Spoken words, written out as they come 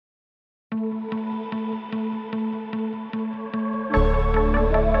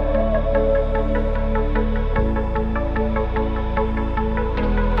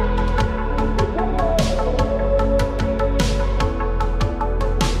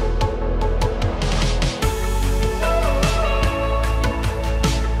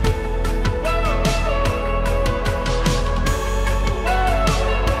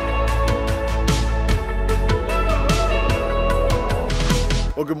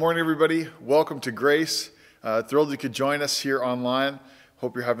morning, everybody. Welcome to Grace. Thrilled you could join us here online.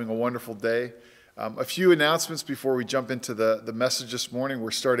 Hope you're having a wonderful day. A few announcements before we jump into the message this morning. We're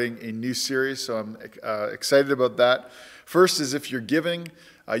starting a new series, so I'm excited about that. First is if you're giving,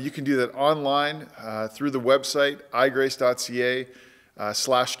 you can do that online through the website,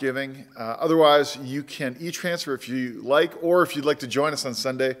 igrace.ca/giving. Otherwise, you can e-transfer if you like, or if you'd like to join us on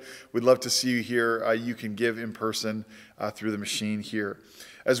Sunday, we'd love to see you here. You can give in person through the machine here.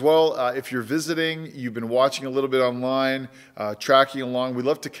 As well, if you're visiting, you've been watching a little bit online, tracking along, we'd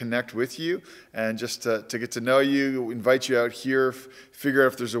love to connect with you and just to get to know you, invite you out here, figure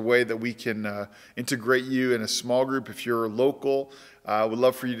out if there's a way that we can integrate you in a small group. If you're local, we'd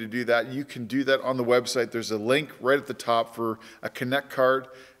love for you to do that. You can do that on the website. There's a link right at the top for a Connect card.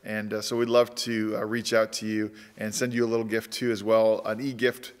 And so we'd love to reach out to you and send you a little gift too as well, an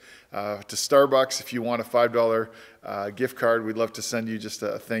e-gift to Starbucks. If you want a $5 gift card, we'd love to send you just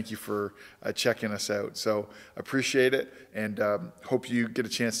a thank you for checking us out. So appreciate it and hope you get a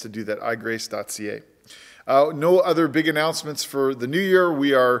chance to do that, igrace.ca. No other big announcements for the new year.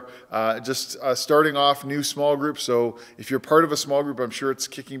 We are just starting off new small groups. So if you're part of a small group, I'm sure it's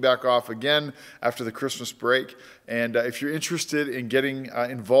kicking back off again after the Christmas break. And if you're interested in getting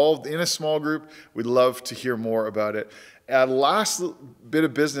involved in a small group, we'd love to hear more about it. Last bit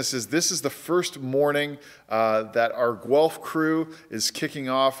of business is this is the first morning that our Guelph crew is kicking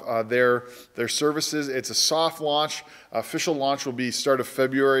off their services. It's a soft launch. Official launch will be start of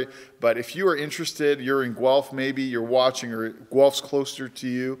February. But if you are interested, you're in Guelph maybe, you're watching, or Guelph's closer to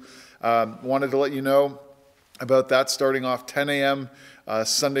you, wanted to let you know about that starting off 10 a.m.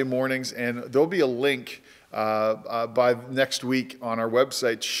 Sunday mornings. And there'll be a link by next week on our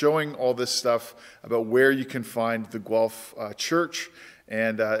website showing all this stuff about where you can find the Guelph church.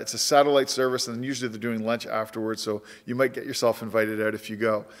 And it's a satellite service, and usually they're doing lunch afterwards, so you might get yourself invited out if you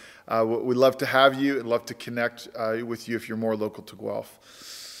go. We'd love to have you and love to connect with you if you're more local to Guelph.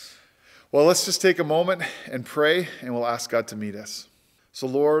 Well, let's just take a moment and pray, and we'll ask God to meet us. So,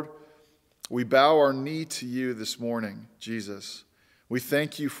 Lord, we bow our knee to you this morning, Jesus. We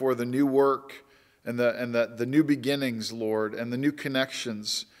thank you for the new work and the new beginnings, Lord, and the new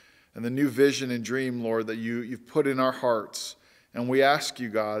connections and the new vision and dream, Lord, that you've put in our hearts. And we ask you,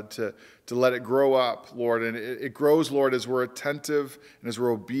 God, to let it grow up, Lord. And it grows, Lord, as we're attentive and as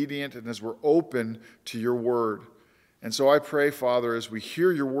we're obedient and as we're open to your word. And so I pray, Father, as we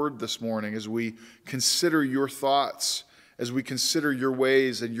hear your word this morning, as we consider your thoughts, as we consider your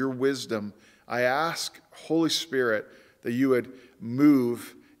ways and your wisdom, I ask, Holy Spirit, that you would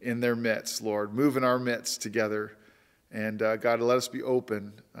move in their midst, Lord. Move in our midst together. And God, let us be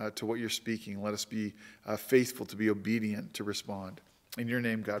open to what you're speaking. Let us be faithful to be obedient to respond. In your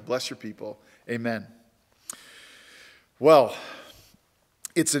name, God, bless your people. Amen. Well,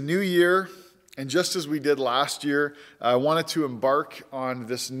 it's a new year. And just as we did last year, I wanted to embark on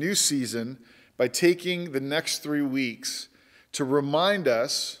this new season by taking the next 3 weeks to remind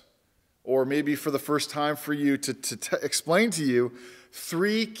us, or maybe for the first time for you, to explain to you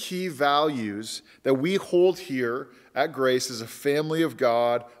 3 key values that we hold here at Grace as a family of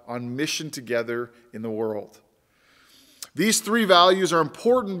God on mission together in the world. These 3 values are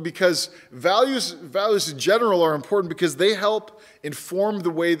important because values in general are important because they help inform the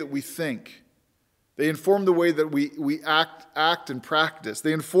way that we think. They inform the way that we act and practice.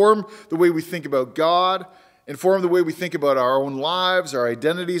 They inform the way we think about God, inform the way we think about our own lives, our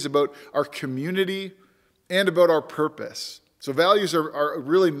identities, about our community, and about our purpose. So values are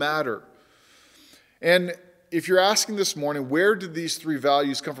really matter. And if you're asking this morning, where did these 3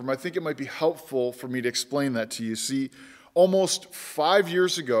 values come from? I think it might be helpful for me to explain that to you. See, almost 5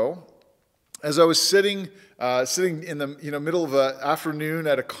 years ago, as I was sitting in the middle of an afternoon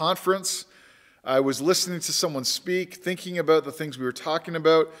at a conference, I was listening to someone speak, thinking about the things we were talking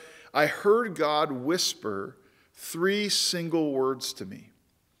about. I heard God whisper 3 single words to me,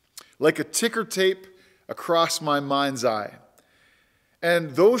 like a ticker tape across my mind's eye.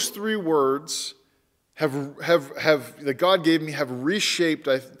 And those 3 words that God gave me have reshaped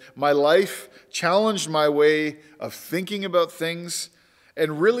my life, challenged my way of thinking about things,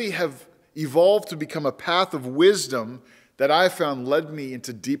 and really have evolved to become a path of wisdom that I found led me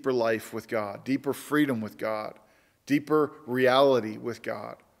into deeper life with God, deeper freedom with God, deeper reality with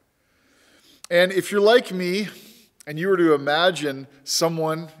God. And if you're like me, and you were to imagine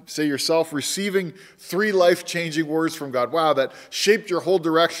someone, say yourself, receiving 3 life-changing words from God, wow, that shaped your whole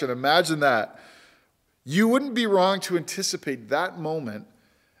direction, imagine that. You wouldn't be wrong to anticipate that moment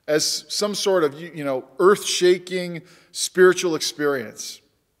as some sort of, earth-shaking spiritual experience.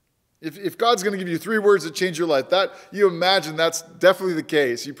 If God's going to give you 3 words that change your life, that you imagine that's definitely the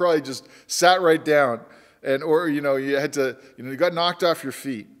case. You probably just sat right down, or you had to, you got knocked off your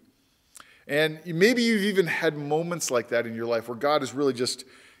feet. And maybe you've even had moments like that in your life where God has really just,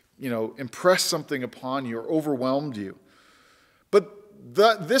 impressed something upon you or overwhelmed you. But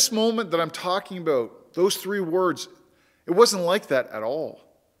this moment that I'm talking about, those 3 words, it wasn't like that at all.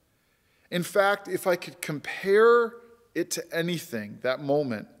 In fact, if I could compare it to anything, that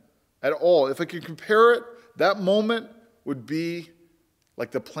moment at all, if I could compare it, that moment would be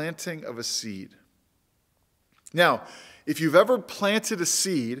like the planting of a seed. Now, if you've ever planted a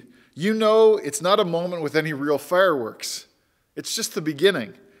seed, you know it's not a moment with any real fireworks. It's just the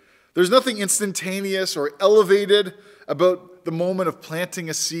beginning. There's nothing instantaneous or elevated about the moment of planting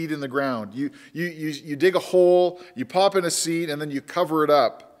a seed in the ground. You dig a hole, you pop in a seed, and then you cover it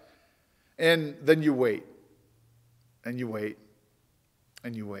up. And then you wait. And you wait.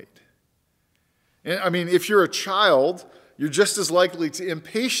 And you wait. And, if you're a child, you're just as likely to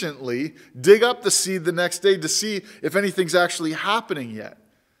impatiently dig up the seed the next day to see if anything's actually happening yet.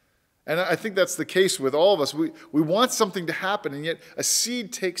 And I think that's the case with all of us. We want something to happen, and yet a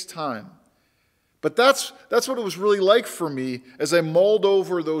seed takes time. But that's what it was really like for me as I mulled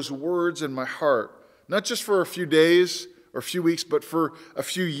over those words in my heart. Not just for a few days or a few weeks, but for a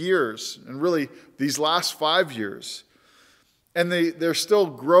few years, and really these last 5 years. And they're still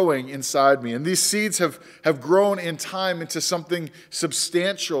growing inside me. And these seeds have grown in time into something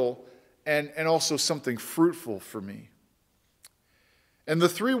substantial and also something fruitful for me. And the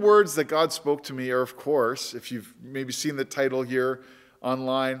 3 words that God spoke to me are, of course, if you've maybe seen the title here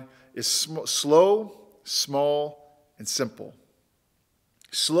online, is slow, small, and simple.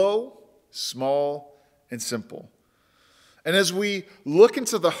 Slow, small, and simple. And as we look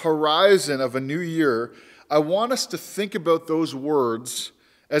into the horizon of a new year, I want us to think about those words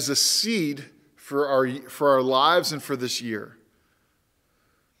as a seed for our lives and for this year.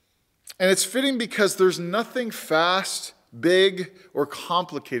 And it's fitting because there's nothing fast, big, or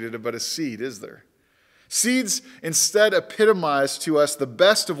complicated about a seed, is there? Seeds instead epitomize to us the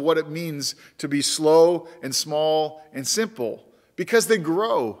best of what it means to be slow and small and simple, because they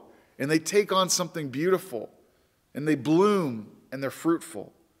grow and they take on something beautiful and they bloom and they're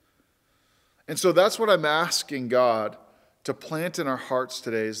fruitful. And so that's what I'm asking God to plant in our hearts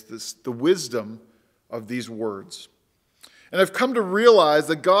today, is the wisdom of these words. And I've come to realize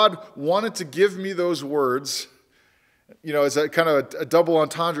that God wanted to give me those words, as a kind of a double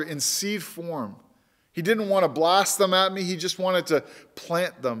entendre, in seed form. He didn't want to blast them at me. He just wanted to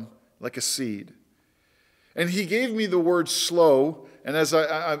plant them like a seed. And he gave me the word slow. And as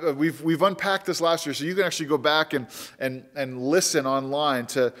we've unpacked this last year, so you can actually go back and listen online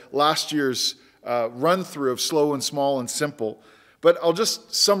to last year's run through of slow and small and simple. But I'll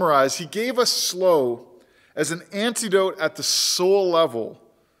just summarize. He gave us slow as an antidote at the soul level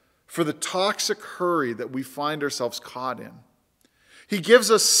for the toxic hurry that we find ourselves caught in. He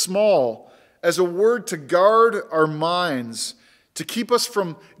gives us small as a word to guard our minds, to keep us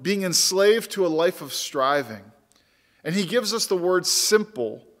from being enslaved to a life of striving. And he gives us the word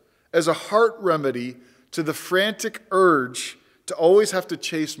simple as a heart remedy to the frantic urge to always have to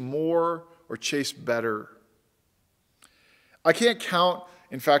chase more or chase better. I can't count,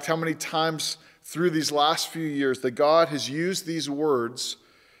 in fact, how many times through these last few years that God has used these words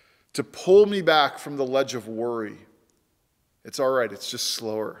to pull me back from the ledge of worry. It's all right, it's just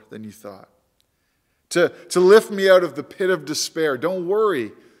slower than you thought. To lift me out of the pit of despair. Don't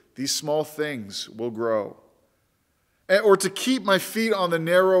worry, these small things will grow. Or to keep my feet on the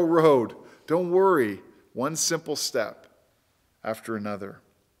narrow road. Don't worry, one simple step after another.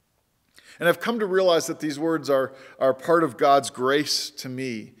 And I've come to realize that these words are part of God's grace to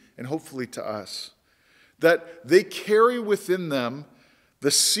me and hopefully to us. That they carry within them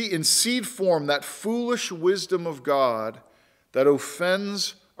in seed form that foolish wisdom of God that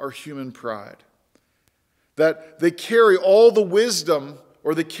offends our human pride. That they carry all the wisdom,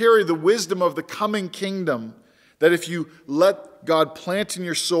 or they carry the wisdom of the coming kingdom, that if you let God plant in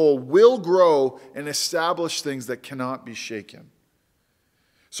your soul, will grow and establish things that cannot be shaken.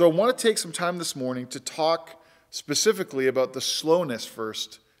 So I want to take some time this morning to talk specifically about the slowness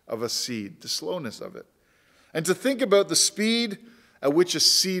first of a seed, the slowness of it, and to think about the speed at which a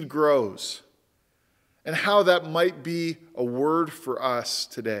seed grows and how that might be a word for us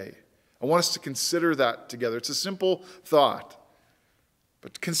today. I want us to consider that together. It's a simple thought,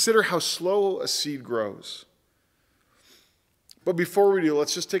 but consider how slow a seed grows. But before we do,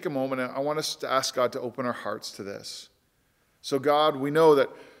 let's just take a moment. I want us to ask God to open our hearts to this. So God, we know that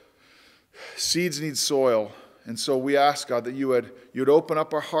seeds need soil And so we ask, God, that you would open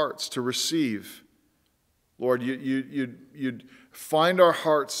up our hearts to receive. Lord, you'd find our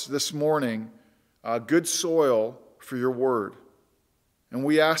hearts this morning good soil for your word. And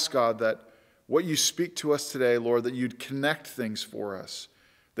we ask, God, that what you speak to us today, Lord, that you'd connect things for us,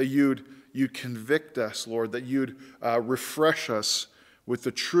 that you'd convict us, Lord, that you'd refresh us with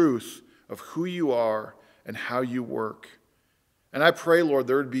the truth of who you are and how you work. And I pray, Lord,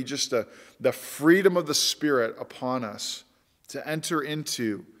 there would be just the freedom of the Spirit upon us to enter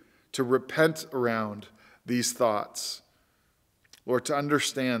into, to repent around these thoughts. Lord, to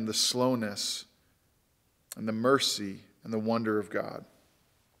understand the slowness and the mercy and the wonder of God.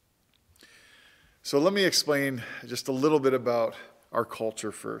 So let me explain just a little bit about our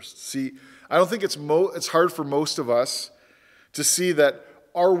culture first. See, I don't think it's hard for most of us to see that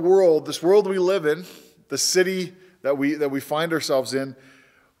our world, this world we live in, the city that we find ourselves in,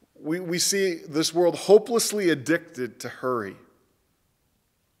 we see this world hopelessly addicted to hurry.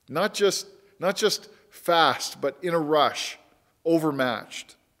 Not just fast, but in a rush,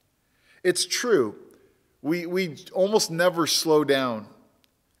 overmatched. It's true. We almost never slow down.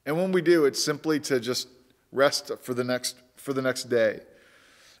 And when we do, it's simply to just rest for the next day.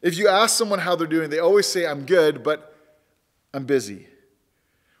 If you ask someone how they're doing, they always say, I'm good, but I'm busy.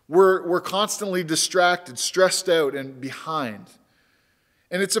 We're constantly distracted, stressed out, and behind.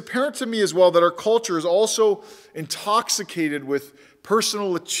 And it's apparent to me as well that our culture is also intoxicated with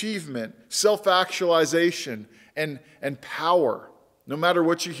personal achievement, self-actualization, and power. No matter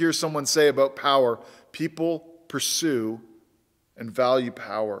what you hear someone say about power, people pursue and value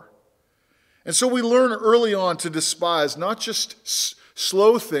power. And so we learn early on to despise not just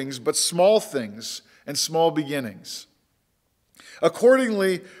slow things, but small things and small beginnings.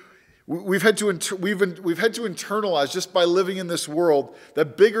 Accordingly, we've had to internalize just by living in this world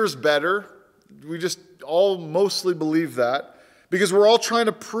that bigger's better. We just all mostly believe that because we're all trying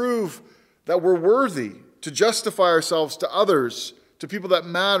to prove that we're worthy to justify ourselves to others, to people that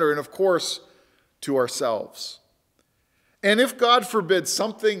matter, and of course, to ourselves. And if, God forbid,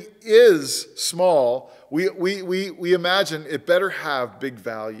 something is small, we imagine it better have big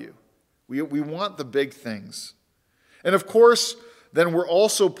value. We want the big things. And of course, then we're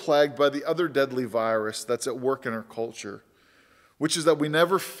also plagued by the other deadly virus that's at work in our culture, which is that we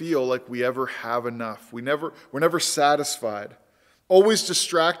never feel like we ever have enough. We're never satisfied, always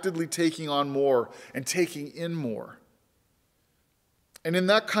distractedly taking on more and taking in more. And in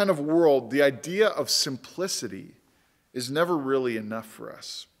that kind of world, the idea of simplicity is never really enough for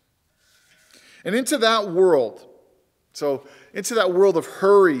us. And into that world of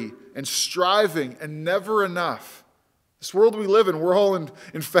hurry and striving and never enough, this world we live in, we're all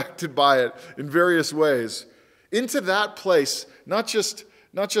infected by it in various ways. Into that place, not just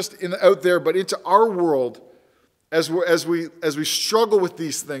out there, but into our world, as we struggle with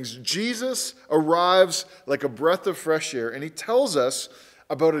these things, Jesus arrives like a breath of fresh air, and he tells us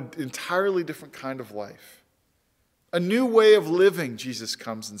about an entirely different kind of life. A new way of living, Jesus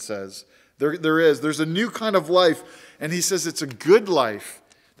comes and says. There's a new kind of life, and he says it's a good life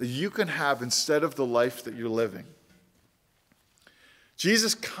that you can have instead of the life that you're living.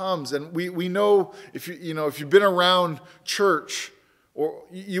 Jesus comes, and we know if you've been around church, or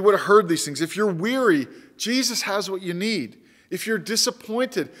you would have heard these things. If you're weary, Jesus has what you need. If you're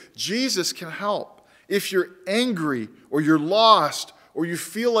disappointed, Jesus can help. If you're angry, or you're lost, or you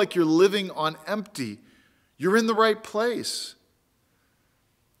feel like you're living on empty, you're in the right place.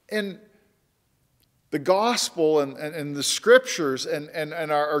 And the gospel and the scriptures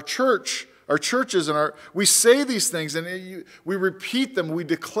and our churches we say these things and we repeat them, we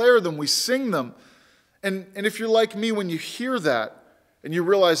declare them, we sing them. And if you're like me, when you hear that and you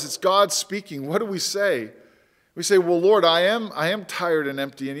realize it's God speaking, what do we say? We say, well, Lord, I am tired and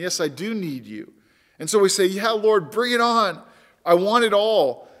empty, and yes, I do need you. And so we say, yeah, Lord, bring it on. I want it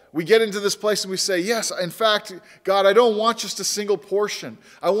all. We get into this place and we say, yes, in fact, God, I don't want just a single portion.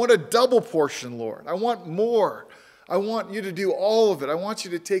 I want a double portion, Lord. I want more. I want you to do all of it. I want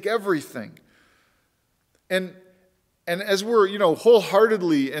you to take everything. And as we're,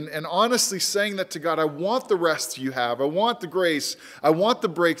 wholeheartedly and honestly saying that to God, I want the rest you have. I want the grace. I want the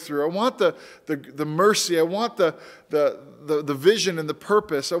breakthrough. I want the mercy. I want the vision and the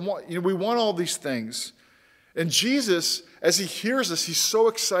purpose. We want all these things. And Jesus, as he hears us, he's so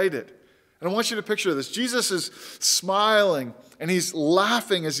excited. And I want you to picture this. Jesus is smiling and he's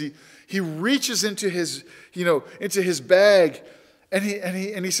laughing as he reaches into his bag and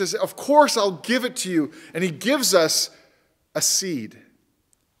he says, of course I'll give it to you. And he gives us a seed.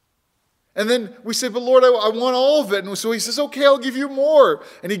 And then we say, but Lord, I want all of it. And so he says, okay, I'll give you more.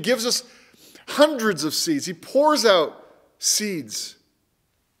 And he gives us hundreds of seeds. He pours out seeds.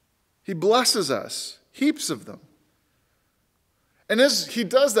 He blesses us, heaps of them. And as he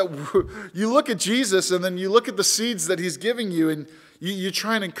does that, you look at Jesus and then you look at the seeds that he's giving you and you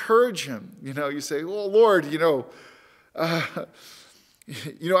try and encourage him. You say, well, Lord, I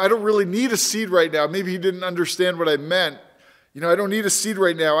don't really need a seed right now. Maybe he didn't understand what I meant. I don't need a seed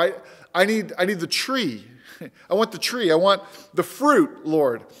right now. I need the tree. I want the tree. I want the fruit,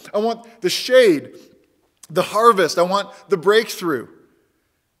 Lord. I want the shade, the harvest. I want the breakthrough.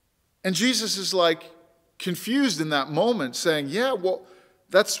 And Jesus is like confused in that moment, saying, yeah, well,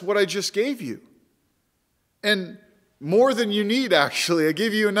 that's what I just gave you. And more than you need, actually. I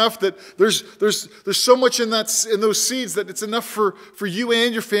gave you enough that there's so much in those seeds that it's enough for you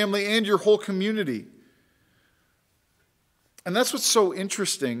and your family and your whole community. And that's what's so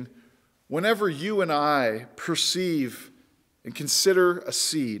interesting whenever you and I perceive and consider a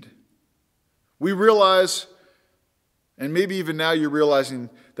seed. We realize, and maybe even now you're realizing,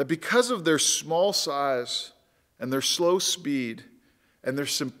 that because of their small size and their slow speed and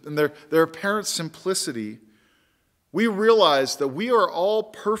their apparent simplicity, we realize that we are all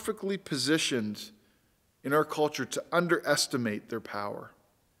perfectly positioned in our culture to underestimate their power.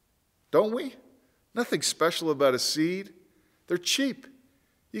 Don't we? Nothing special about a seed. They're cheap.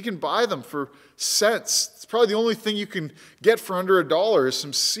 You can buy them for cents. It's probably the only thing you can get for under $1 is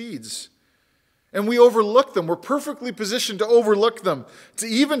some seeds. And we overlook them. We're perfectly positioned to overlook them, to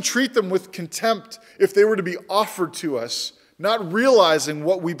even treat them with contempt if they were to be offered to us, not realizing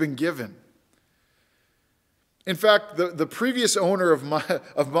what we've been given. In fact, the previous owner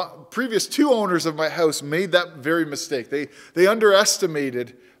previous two owners of my house made that very mistake. They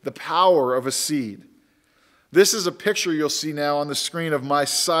underestimated the power of a seed. This is a picture you'll see now on the screen of my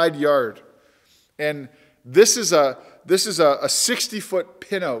side yard. And this is a 60-foot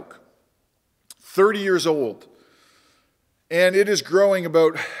pin oak, 30 years old. And it is growing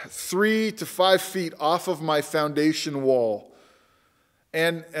about 3 to 5 feet off of my foundation wall.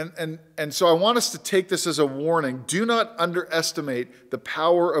 And so I want us to take this as a warning. Do not underestimate the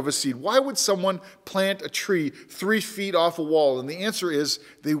power of a seed. Why would someone plant a tree 3 feet off a wall? And the answer is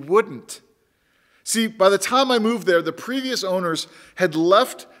they wouldn't. See, by the time I moved there, the previous owners had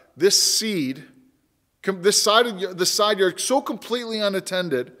left this seed, the side yard, so completely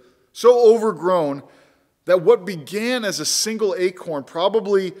unattended, so overgrown, that what began as a single acorn,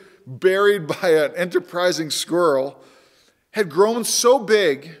 probably buried by an enterprising squirrel, had grown so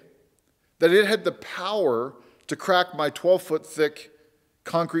big that it had the power to crack my 12-foot thick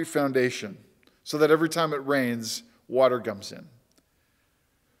concrete foundation so that every time it rains, water comes in.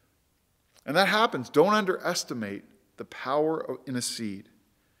 And that happens. Don't underestimate the power in a seed.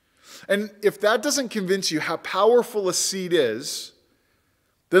 And if that doesn't convince you how powerful a seed is,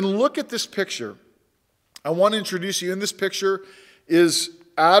 then look at this picture. I want to introduce you. In this picture is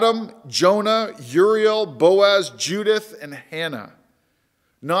Adam, Jonah, Uriel, Boaz, Judith, and Hannah.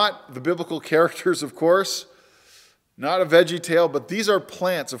 Not the biblical characters, of course. Not a veggie tale, but these are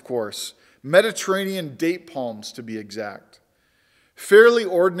plants, of course. Mediterranean date palms, to be exact. Fairly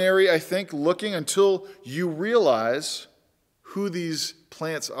ordinary, I think, looking until you realize who these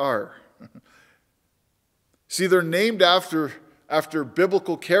plants are. See, they're named after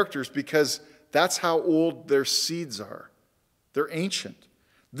biblical characters because that's how old their seeds are. They're ancient.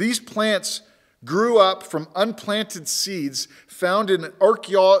 These plants grew up from unplanted seeds found in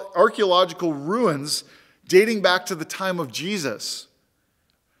archaeological ruins dating back to the time of Jesus.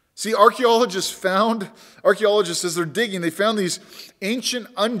 See, archaeologists, as they're digging, they found these ancient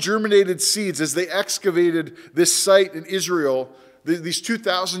ungerminated seeds as they excavated this site in Israel, these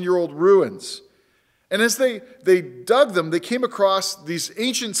 2,000-year-old ruins. And as they dug them, they came across these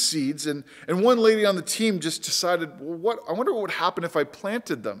ancient seeds, and one lady on the team just decided, well, I wonder what would happen if I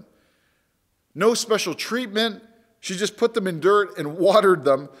planted them. No special treatment. She just put them in dirt and watered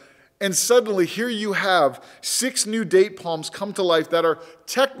them. And suddenly, here you have 6 new date palms come to life that are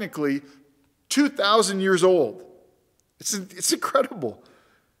technically 2,000 years old. It's incredible.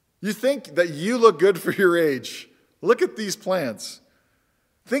 You think that you look good for your age. Look at these plants.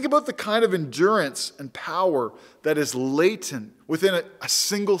 Think about the kind of endurance and power that is latent within a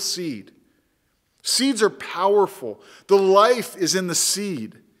single seed. Seeds are powerful. The life is in the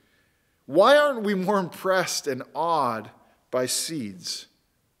seed. Why aren't we more impressed and awed by seeds?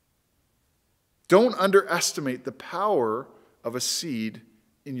 Don't underestimate the power of a seed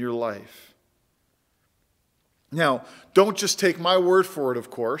in your life. Now, don't just take my word for it, of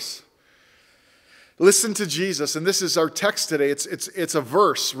course. Listen to Jesus, and this is our text today. It's a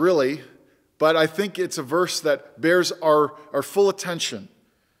verse, really, but I think it's a verse that bears our full attention.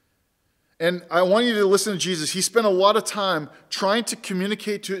 And I want you to listen to Jesus. He spent a lot of time trying to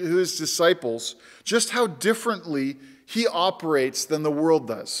communicate to his disciples just how differently he operates than the world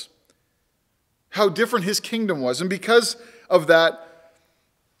does. How different his kingdom was. And because of that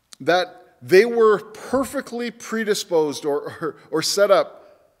they were perfectly predisposed or set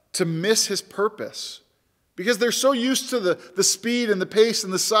up to miss his purpose. Because they're so used to the speed and the pace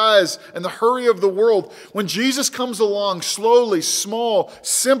and the size and the hurry of the world. When Jesus comes along slowly, small,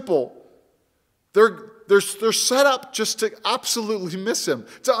 simple, they're set up just to absolutely miss him,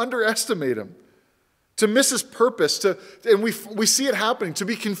 to underestimate him, to miss his purpose, and we see it happening, to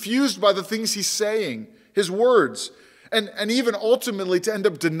be confused by the things he's saying, his words, and even ultimately to end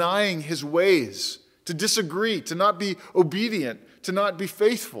up denying his ways, to disagree, to not be obedient, to not be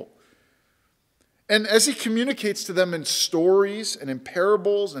faithful. And as he communicates to them in stories and in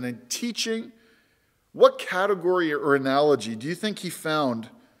parables and in teaching, what category or analogy do you think he found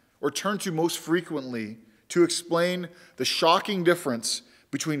or turned to most frequently to explain the shocking difference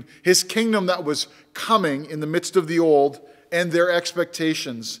between his kingdom that was coming in the midst of the old and their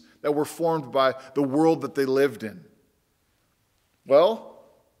expectations that were formed by the world that they lived in? Well,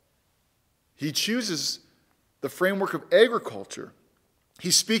 he chooses the framework of agriculture.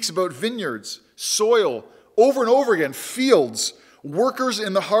 He speaks about vineyards, soil, over and over again, fields, workers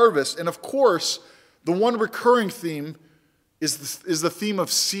in the harvest, and of course, the one recurring theme is the theme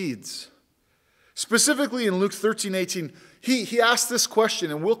of seeds. Specifically in Luke 13:18, he asks this question,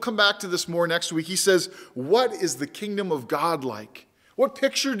 and we'll come back to this more next week. He says, what is the kingdom of God like? What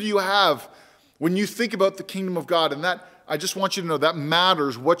picture do you have when you think about the kingdom of God? And that, I just want you to know, that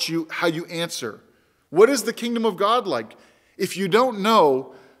matters how you answer. What is the kingdom of God like? If you don't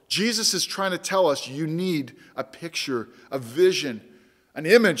know, Jesus is trying to tell us you need a picture, a vision, an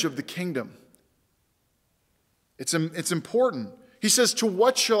image of the kingdom. It's important. He says, to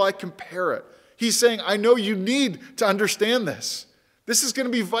what shall I compare it? He's saying, I know you need to understand this. This is going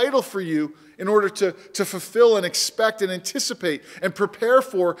to be vital for you in order to fulfill and expect and anticipate and prepare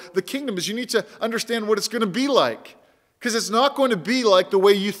for the kingdom, is you need to understand what it's going to be like. Because it's not going to be like the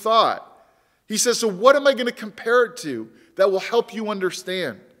way you thought. He says, so what am I going to compare it to that will help you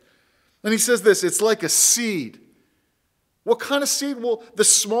understand? And he says this, it's like a seed. What kind of seed? Well, the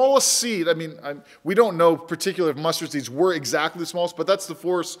smallest seed, we don't know particularly if mustard seeds were exactly the smallest, but that's the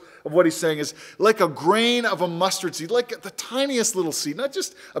force of what he's saying, is like a grain of a mustard seed, like the tiniest little seed, not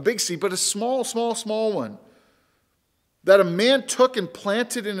just a big seed, but a small, small, small one, that a man took and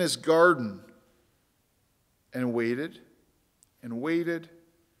planted in his garden and waited and waited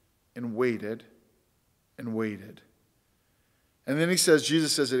and waited and waited. And then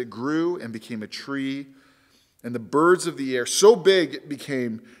Jesus says that it grew and became a tree, and the birds of the air, so big it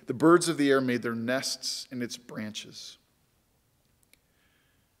became, the birds of the air made their nests in its branches.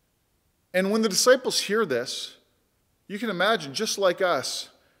 And when the disciples hear this, you can imagine, just like us,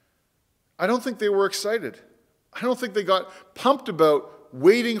 I don't think they were excited. I don't think they got pumped about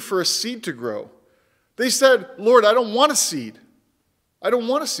waiting for a seed to grow. They said, Lord, I don't want a seed. I don't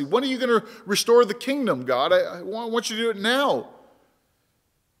want a seed. When are you going to restore the kingdom, God? I want you to do it now.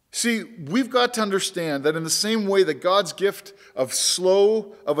 See, we've got to understand that in the same way that God's gift of a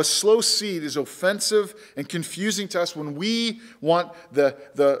slow seed is offensive and confusing to us when we want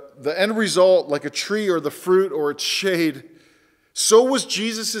the end result like a tree or the fruit or its shade, so was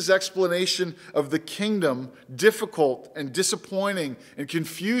Jesus' explanation of the kingdom difficult and disappointing and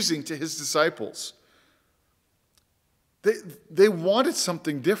confusing to his disciples. They wanted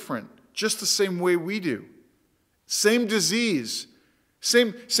something different, just the same way we do. Same disease.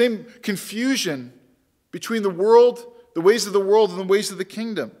 Same confusion between the world, the ways of the world, and the ways of the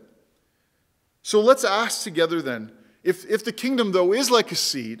kingdom. So let's ask together then, if the kingdom, though, is like a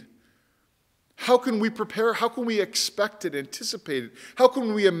seed, how can we prepare? How can we expect it, anticipate it? How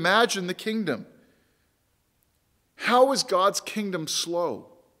can we imagine the kingdom? How is God's kingdom slow?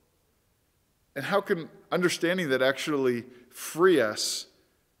 And how can understanding that actually free us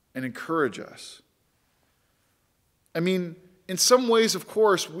and encourage us? In some ways, of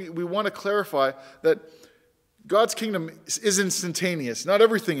course, we want to clarify that God's kingdom is instantaneous. Not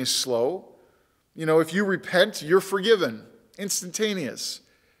everything is slow. If you repent, you're forgiven. Instantaneous.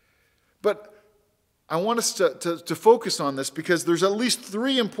 But I want us to focus on this because there's at least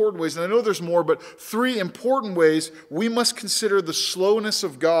three important ways, and I know there's more, but three important ways we must consider the slowness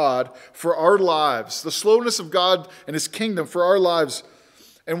of God for our lives. The slowness of God and his kingdom for our lives.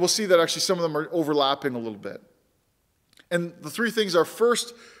 And we'll see that actually some of them are overlapping a little bit. And the three things are,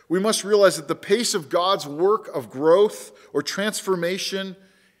 first, we must realize that the pace of God's work of growth or transformation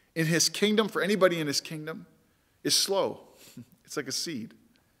in his kingdom, for anybody in his kingdom, is slow. It's like a seed.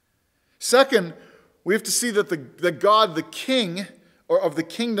 Second, we have to see that God, the king of the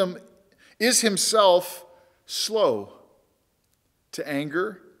kingdom, is himself slow to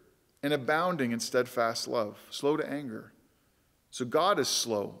anger and abounding in steadfast love. Slow to anger. So God is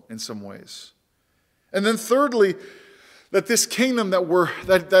slow in some ways. And then thirdly, that this kingdom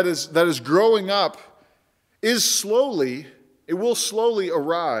that is growing up is slowly, it will slowly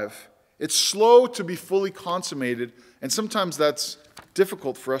arrive. It's slow to be fully consummated, and sometimes that's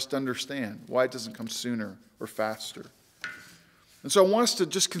difficult for us to understand why it doesn't come sooner or faster. And so I want us to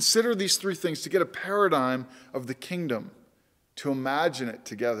just consider these three things to get a paradigm of the kingdom, to imagine it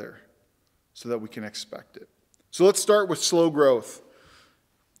together so that we can expect it. So let's start with slow growth.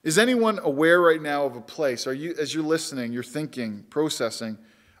 Is anyone aware right now of a place, as you're listening, you're thinking, processing,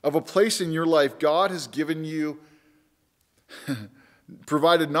 of a place in your life God has given you,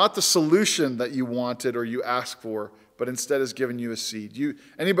 provided not the solution that you wanted or you asked for, but instead has given you a seed?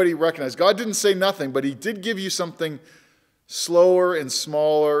 Anybody recognize? God didn't say nothing, but he did give you something slower and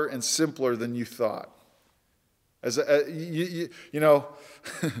smaller and simpler than you thought.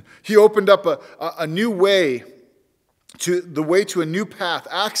 He opened up a new way, to a new path,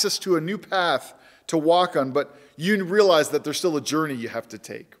 access to a new path to walk on, but you realize that there's still a journey you have to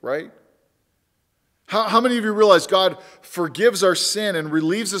take, right? How many of you realize God forgives our sin and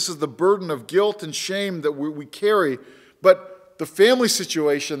relieves us of the burden of guilt and shame that we carry, but the family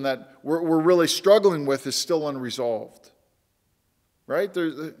situation that we're really struggling with is still unresolved, right?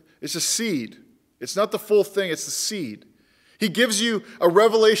 It's a seed. It's not the full thing, it's the seed. He gives you a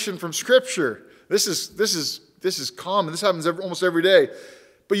revelation from Scripture. This is common. This happens almost every day.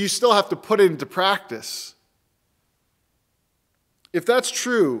 But you still have to put it into practice. If that's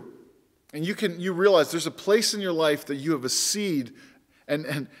true, and you realize there's a place in your life that you have a seed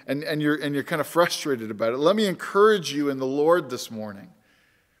and you're kind of frustrated about it, let me encourage you in the Lord this morning.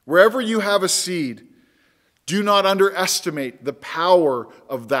 Wherever you have a seed, do not underestimate the power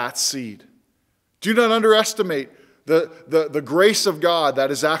of that seed. Do not underestimate the grace of God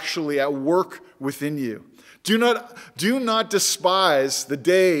that is actually at work within you. Do not despise the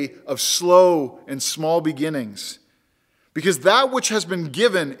day of slow and small beginnings, because that which has been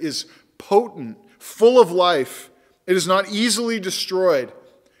given is potent, full of life. It is not easily destroyed.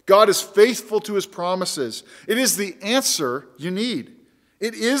 God is faithful to his promises. It is the answer you need.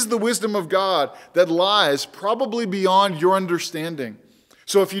 It is the wisdom of God that lies probably beyond your understanding.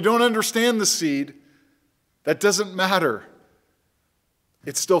 So if you don't understand the seed, that doesn't matter.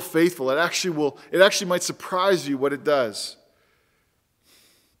 It's still faithful. It actually might surprise you what it does.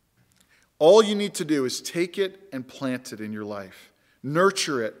 All you need to do is take it and plant it in your life.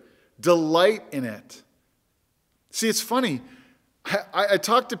 Nurture it. Delight in it. See, it's funny. I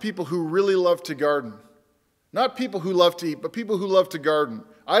talk to people who really love to garden. Not people who love to eat, but people who love to garden.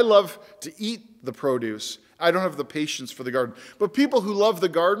 I love to eat the produce. I don't have the patience for the garden. But people who love the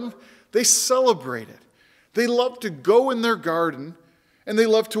garden, they celebrate it. They love to go in their garden, and they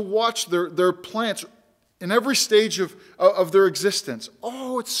love to watch their plants in every stage of their existence.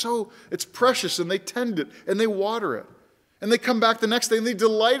 Oh, it's precious, and they tend it, and they water it. And they come back the next day, and they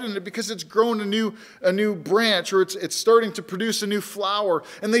delight in it because it's grown a new branch, or it's starting to produce a new flower,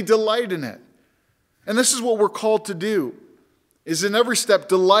 and they delight in it. And this is what we're called to do, is in every step,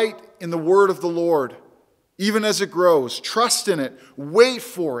 delight in the word of the Lord, even as it grows. Trust in it. Wait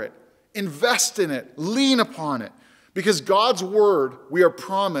for it. Invest in it. Lean upon it. Because God's word, we are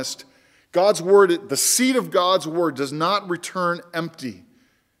promised, God's word, the seed of God's word does not return empty.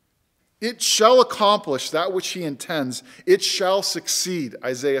 It shall accomplish that which he intends. It shall succeed.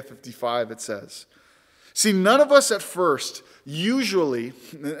 Isaiah 55, it says. See, none of us at first, usually,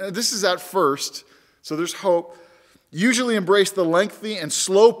 this is at first, so there's hope, usually embrace the lengthy and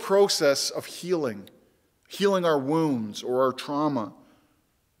slow process of healing our wounds or our trauma,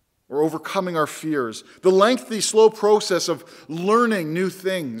 or overcoming our fears. The lengthy, slow process of learning new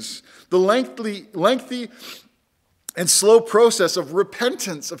things. The lengthy and slow process of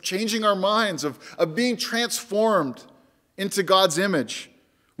repentance, of changing our minds, of being transformed into God's image.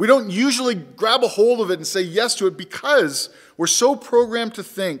 We don't usually grab a hold of it and say yes to it because we're so programmed to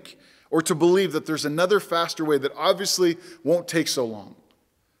think or to believe that there's another faster way that obviously won't take so long.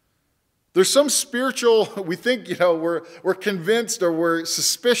 There's some spiritual, we think, we're convinced or we're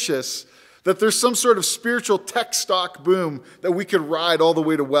suspicious that there's some sort of spiritual tech stock boom that we could ride all the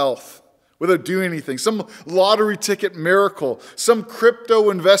way to wealth without doing anything. Some lottery ticket miracle, some crypto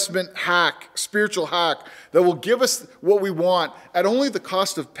investment hack, spiritual hack that will give us what we want at only the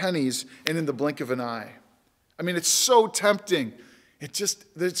cost of pennies and in the blink of an eye. I mean, it's so tempting.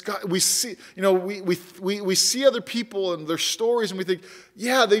 we see, we see other people and their stories and we think,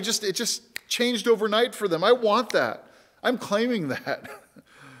 yeah, it just changed overnight for them. I want that. I'm claiming that.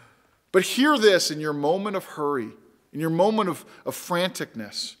 But hear this in your moment of hurry, in your moment of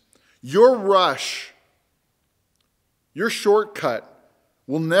franticness. Your rush, your shortcut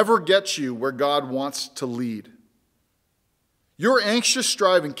will never get you where God wants to lead. Your anxious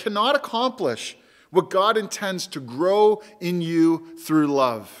striving cannot accomplish what God intends to grow in you through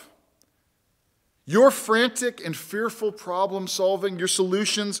love. Your frantic and fearful problem solving, your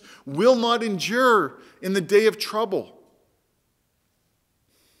solutions will not endure in the day of trouble.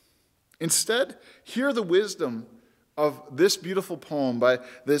 Instead, hear the wisdom of this beautiful poem by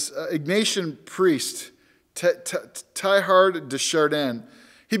this Ignatian priest, Teilhard de Chardin.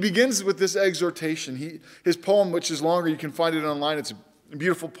 He begins with this exhortation. His poem, which is longer, you can find it online. It's a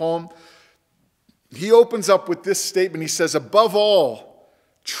beautiful poem. He opens up with this statement. He says, above all,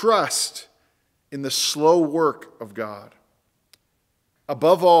 trust in the slow work of God.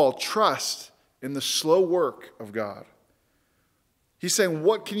 Above all, trust in the slow work of God. He's saying,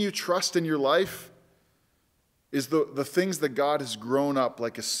 what can you trust in your life is the things that God has grown up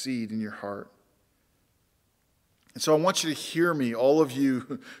like a seed in your heart. And so I want you to hear me, all of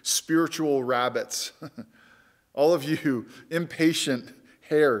you spiritual rabbits, all of you impatient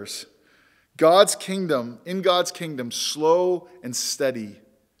hares. In God's kingdom, slow and steady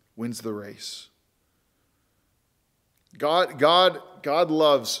wins the race. God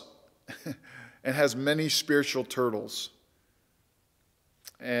loves and has many spiritual turtles.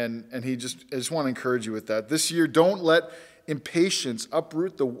 And I just want to encourage you with that. This year, don't let impatience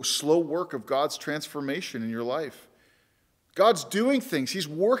uproot the slow work of God's transformation in your life. God's doing things. He's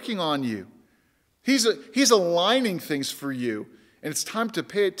working on you. He's aligning things for you. And it's time to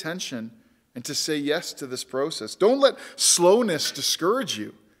pay attention and to say yes to this process. Don't let slowness discourage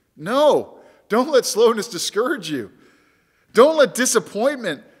you. No, don't let slowness discourage you. Don't let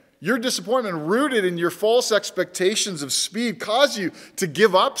your disappointment rooted in your false expectations of speed cause you to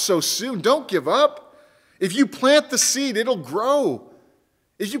give up so soon. Don't give up. If you plant the seed, it'll grow.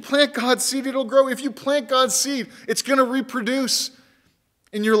 If you plant God's seed, it'll grow. If you plant God's seed, it's going to reproduce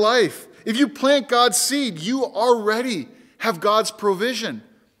in your life. If you plant God's seed, you already have God's provision.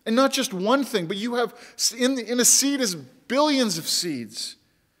 And not just one thing, but you have, in a seed is billions of seeds.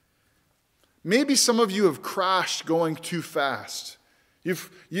 Maybe some of you have crashed going too fast.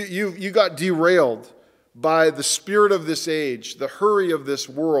 You got derailed by the spirit of this age, the hurry of this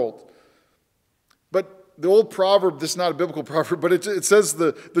world. But the old proverb, this is not a biblical proverb, but it says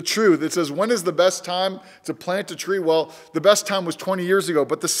the truth. It says, when is the best time to plant a tree? Well, the best time was 20 years ago,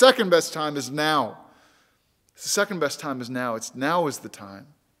 but the second best time is now. The second best time is now. Now is the time.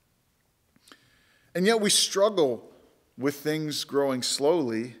 And yet we struggle with things growing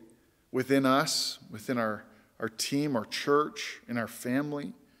slowly within us, within our team, our church, in our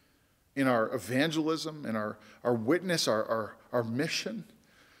family, in our evangelism, in our witness, our mission.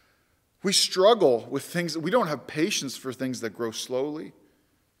 We struggle with things that we don't have patience for things that grow slowly.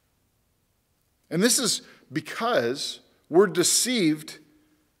 And this is because we're deceived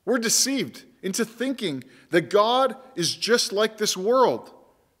into thinking that God is just like this world,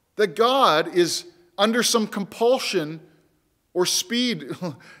 that God is under some compulsion or speed,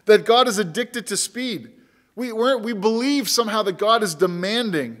 that God is addicted to speed. We believe somehow that God is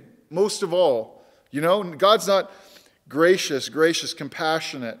demanding most of all. God's not gracious,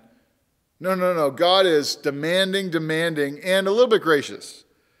 compassionate. No. God is demanding, and a little bit gracious.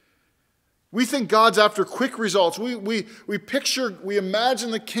 We think God's after quick results. We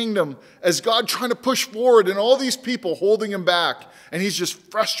imagine the kingdom as God trying to push forward and all these people holding him back, and he's just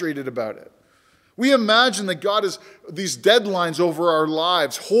frustrated about it. We imagine that God is these deadlines over our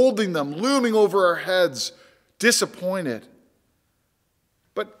lives, holding them, looming over our heads, disappointed.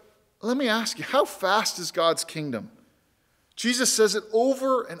 But let me ask you, how fast is God's kingdom? Jesus says it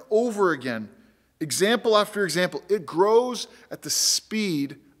over and over again, example after example. It grows at the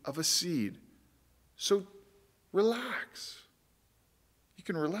speed of a seed. So relax. You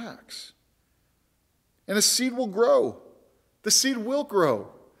can relax. And a seed will grow. The seed will grow.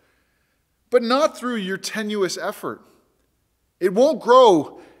 But not through your tenuous effort. It won't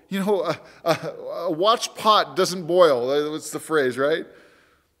grow. A watch pot doesn't boil. That's the phrase, right?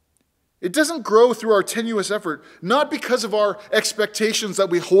 It doesn't grow through our tenuous effort, not because of our expectations that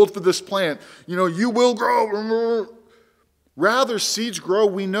we hold for this plant. You will grow. Rather, seeds grow,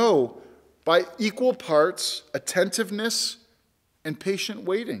 we know, by equal parts attentiveness and patient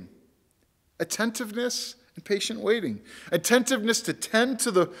waiting. Attentiveness and patient waiting. Attentiveness to tend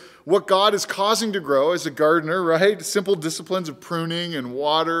to what God is causing to grow as a gardener, right? Simple disciplines of pruning and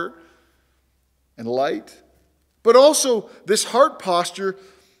water and light. But also this heart posture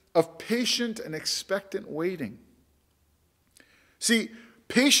of patient and expectant waiting. See,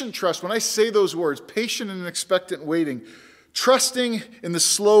 patient trust, when I say those words, patient and expectant waiting, trusting in the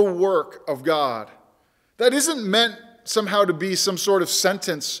slow work of God, that isn't meant somehow to be some sort of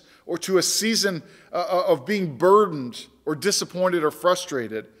sentence or to a season of being burdened or disappointed or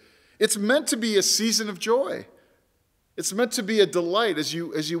frustrated. It's meant to be a season of joy. It's meant to be a delight as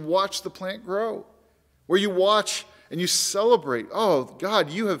you watch the plant grow, where you watch and you celebrate. Oh, God,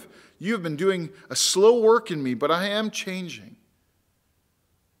 you have been doing a slow work in me, but I am changing.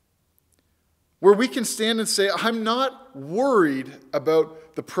 Where we can stand and say, I'm not worried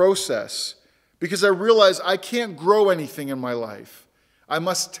about the process because I realize I can't grow anything in my life. I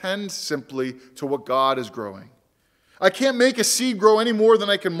must tend simply to what God is growing. I can't make a seed grow any more than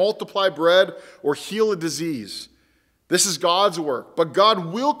I can multiply bread or heal a disease. This is God's work, but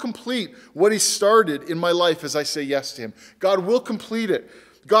God will complete what He started in my life as I say yes to Him. God will complete it.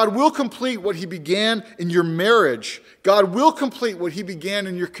 God will complete what He began in your marriage. God will complete what He began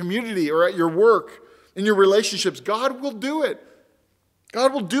in your community or at your work, in your relationships. God will do it.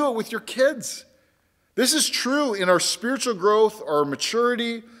 God will do it with your kids. This is true in our spiritual growth, our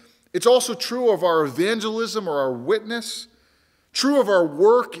maturity. It's also true of our evangelism or our witness, true of our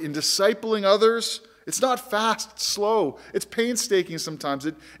work in discipling others. It's not fast, slow. It's painstaking sometimes.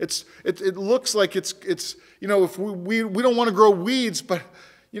 It looks like it's if we don't want to grow weeds, but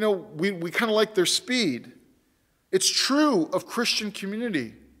we kind of like their speed. It's true of Christian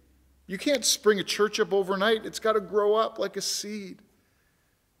community. You can't spring a church up overnight. It's got to grow up like a seed.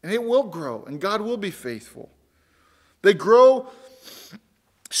 And it will grow, and God will be faithful. They grow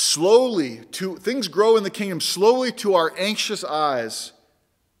slowly things grow in the kingdom slowly to our anxious eyes.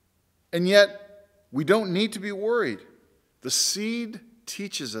 And yet, we don't need to be worried. The seed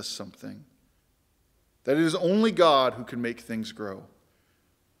teaches us something. That it is only God who can make things grow.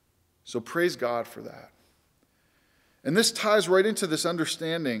 So praise God for that. And this ties right into this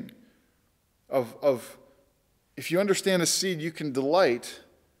understanding of if you understand a seed, you can delight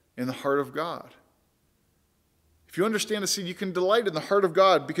in the heart of God. If you understand a seed, you can delight in the heart of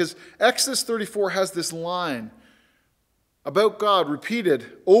God, because Exodus 34 has this line about God repeated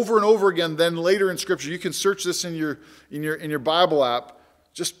over and over again. Then later in Scripture, you can search this in your Bible app.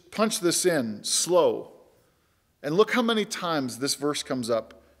 Just punch this in slow, and look how many times this verse comes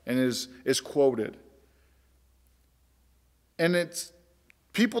up and is quoted. And it's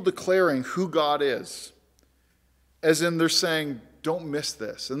people declaring who God is, as in they're saying, don't miss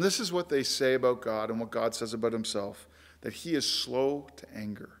this. And this is what they say about God and what God says about Himself, that He is slow to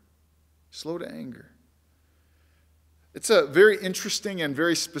anger. Slow to anger. It's a very interesting and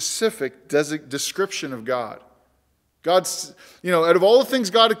very specific description of God. God's, out of all the things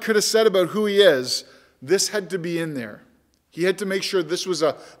God could have said about who He is, this had to be in there. He had to make sure this was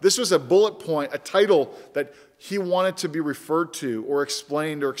a bullet point, a title that He wanted to be referred to or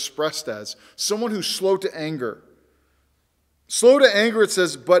explained or expressed as. Someone who's slow to anger. Slow to anger, it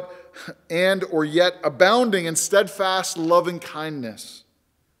says, or yet abounding in steadfast loving kindness.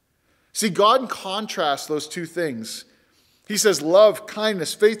 See, God contrasts those two things. He says love,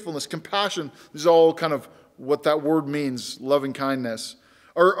 kindness, faithfulness, compassion. This is all kind of what that word means, loving kindness.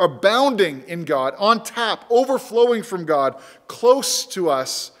 Are abounding in God, on tap, overflowing from God, close to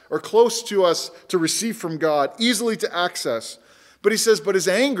us to receive from God, easily to access. But He says, but His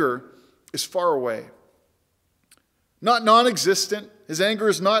anger is far away. Not non-existent. His anger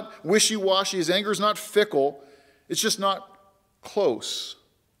is not wishy-washy. His anger is not fickle. It's just not close.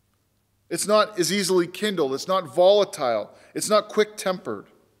 It's not as easily kindled. It's not volatile. It's not quick-tempered.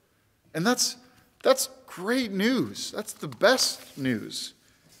 And that's great news. That's the best news.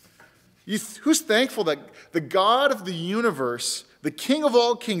 Who's thankful that the God of the universe, the King of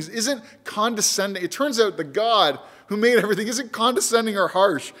all kings, isn't condescending? It turns out the God who made everything isn't condescending or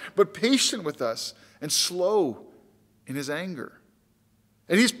harsh, but patient with us and slow in His anger.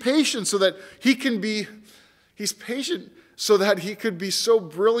 And He's patient so that He could be so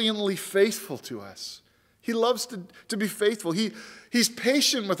brilliantly faithful to us. He loves to be faithful. He's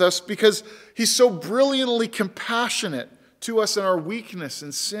patient with us because He's so brilliantly compassionate to us in our weakness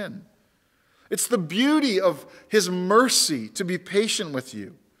and sin. It's the beauty of His mercy to be patient with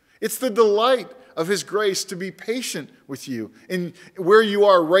you. It's the delight of His grace to be patient with you in where you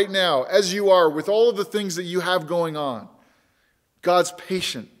are right now, as you are, with all of the things that you have going on. God's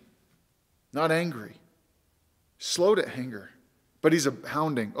patient, not angry, slow to anger, but He's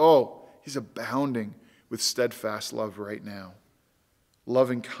abounding. Oh, He's abounding with steadfast love right now.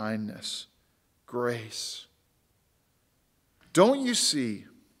 Loving kindness, grace. Don't you see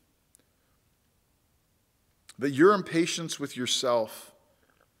that your impatience with yourself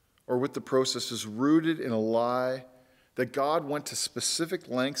or with the process is rooted in a lie that God went to specific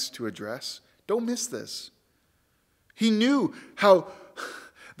lengths to address? Don't miss this. He knew how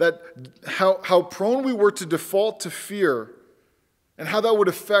prone we were to default to fear and how that would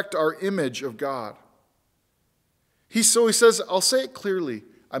affect our image of God. He says, I'll say it clearly,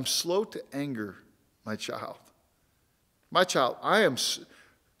 I'm slow to anger, my child. My child, I am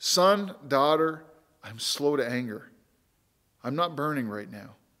son, daughter, I'm slow to anger. I'm not burning right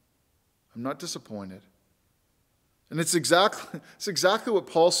now. I'm not disappointed. And it's exactly what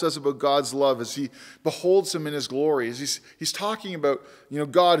Paul says about God's love as he beholds him in his glory. As he's talking about,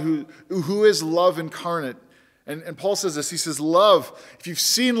 God who is love incarnate. And Paul says this, he says, love, if you've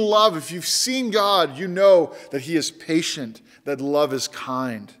seen God, you know that he is patient, that love is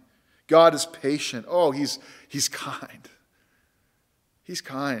kind. God is patient. Oh, he's kind. He's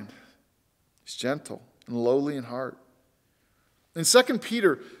kind. He's gentle and lowly in heart. In 2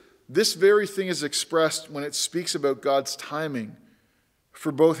 Peter, this very thing is expressed when it speaks about God's timing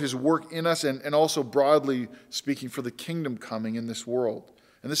for both his work in us and also broadly speaking for the kingdom coming in this world.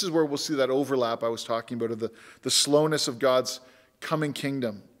 And this is where we'll see that overlap I was talking about of the slowness of God's coming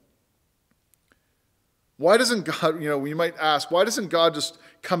kingdom. Why doesn't God, we might ask, why doesn't God just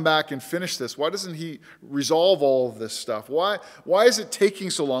come back and finish this? Why doesn't he resolve all of this stuff? Why is it taking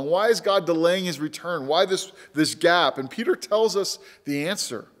so long? Why is God delaying his return? Why this gap? And Peter tells us the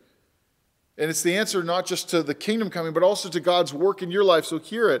answer. And it's the answer not just to the kingdom coming, but also to God's work in your life. So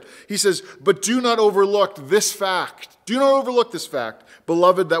hear it. He says, but do not overlook this fact. Do not overlook this fact,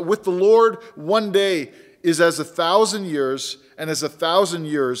 beloved, that with the Lord one day is as 1,000 years, and as 1,000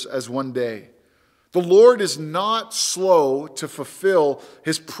 years as one day. The Lord is not slow to fulfill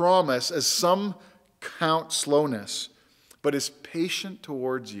his promise, as some count slowness, but is patient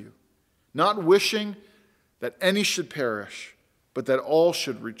towards you, not wishing that any should perish, but that all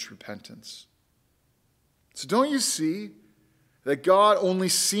should reach repentance. So don't you see that God only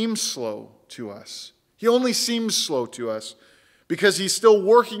seems slow to us? He only seems slow to us because he's still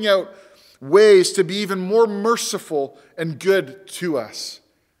working out ways to be even more merciful and good to us.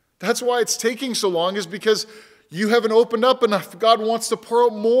 That's why it's taking so long, is because you haven't opened up enough. God wants to pour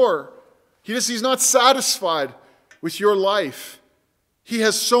out more. He's not satisfied with your life. He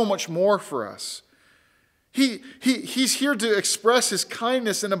has so much more for us. He's here to express his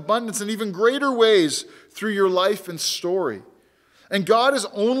kindness and abundance in even greater ways through your life and story. And God is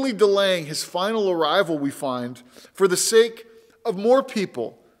only delaying his final arrival, we find, for the sake of more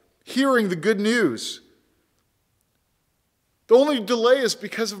people hearing the good news. The only delay is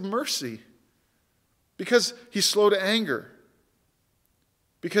because of mercy, because he's slow to anger,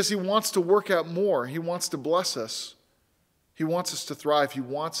 because he wants to work out more. He wants to bless us. He wants us to thrive. He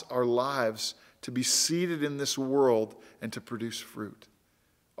wants our lives to be seated in this world and to produce fruit.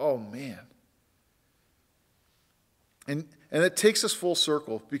 Oh, man. And it takes us full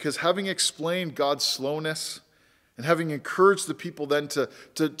circle, because having explained God's slowness and having encouraged the people then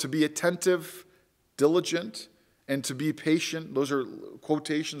to be attentive, diligent, and to be patient, those are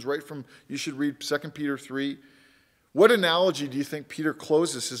quotations right from, you should read 2 Peter 3. What analogy do you think Peter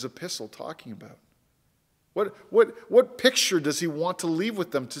closes his epistle talking about? What picture does he want to leave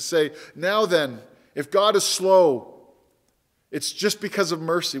with them to say, now then, if God is slow, it's just because of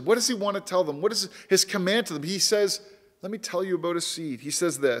mercy? What does he want to tell them? What is his command to them? He says, let me tell you about a seed. He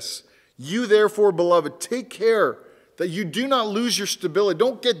says this, you therefore, beloved, take care that you do not lose your stability.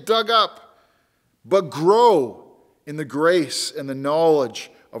 Don't get dug up, but grow in the grace and the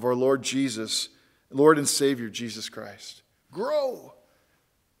knowledge of our Lord Jesus, Lord and Savior, Jesus Christ. Grow.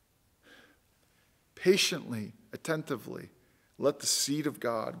 Patiently, attentively, let the seed of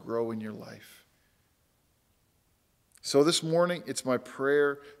God grow in your life. So this morning, it's my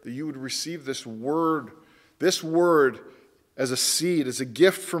prayer that you would receive this word as a seed, as a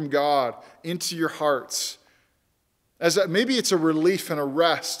gift from God into your hearts. Maybe it's a relief and a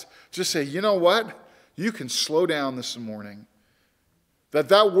rest. Just say, you know what? You can slow down this morning.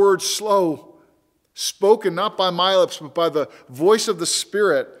 That word slow, spoken not by my lips, but by the voice of the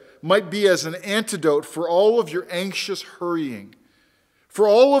Spirit, might be as an antidote for all of your anxious hurrying, for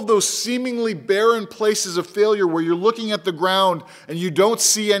all of those seemingly barren places of failure where you're looking at the ground and you don't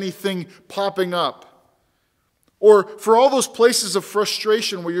see anything popping up, or for all those places of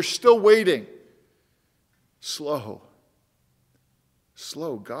frustration where you're still waiting. Slow.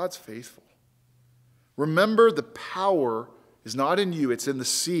 God's faithful. Remember, the power is not in you, it's in the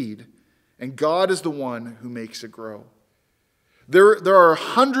seed. and God is the one who makes it grow. There are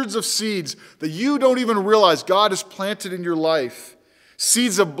hundreds of seeds that you don't even realize God has planted in your life.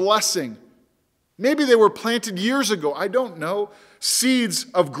 Seeds of blessing. Maybe they were planted years ago. I don't know. Seeds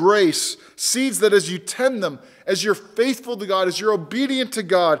of grace. Seeds that as you tend them, as you're faithful to God, as you're obedient to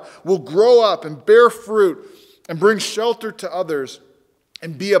God, will grow up and bear fruit and bring shelter to others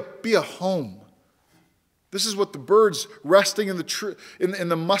and be a home. This is what the birds resting in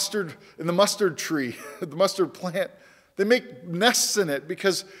the mustard tree, the mustard plant, they make nests in it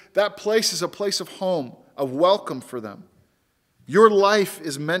because that place is a place of home, of welcome for them. Your life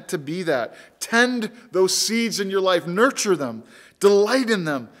is meant to be that. Tend those seeds in your life. Nurture them. Delight in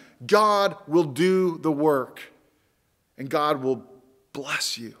them. God will do the work. And God will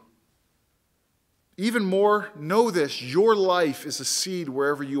bless you. Even more, know this. Your life is a seed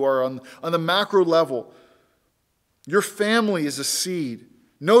wherever you are on the macro level. Your family is a seed.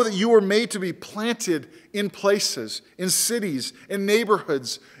 Know that you were made to be planted in places, in cities, in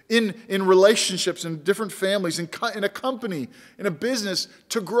neighborhoods, in relationships, in different families, in a company, in a business,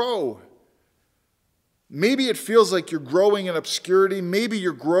 to grow. Maybe it feels like you're growing in obscurity. Maybe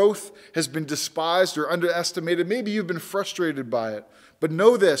your growth has been despised or underestimated. Maybe you've been frustrated by it. But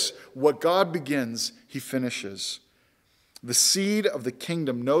know this, what God begins, He finishes. The seed of the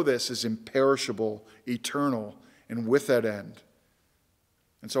kingdom, know this, is imperishable, eternal, and with that end.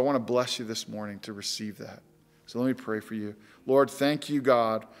 And so I want to bless you this morning to receive that. So let me pray for you. Lord, thank you,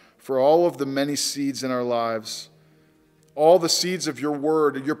 God, for all of the many seeds in our lives, all the seeds of your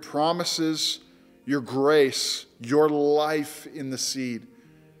word, your promises, your grace, your life in the seed.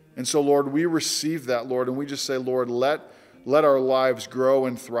 And so, Lord, we receive that, Lord, and we just say, Lord, let our lives grow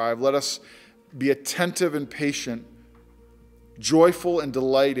and thrive. Let us be attentive and patient, joyful and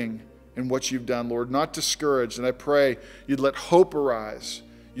delighting in what you've done, Lord, not discouraged. And I pray you'd let hope arise.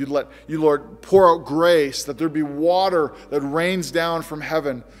 You, Lord, pour out grace, that there be water that rains down from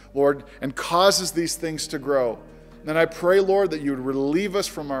heaven, Lord, and causes these things to grow. And I pray, Lord, that you would relieve us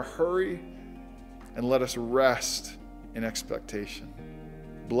from our hurry and let us rest in expectation.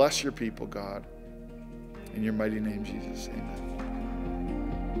 Bless your people, God. In your mighty name, Jesus,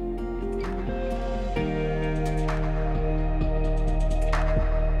 amen.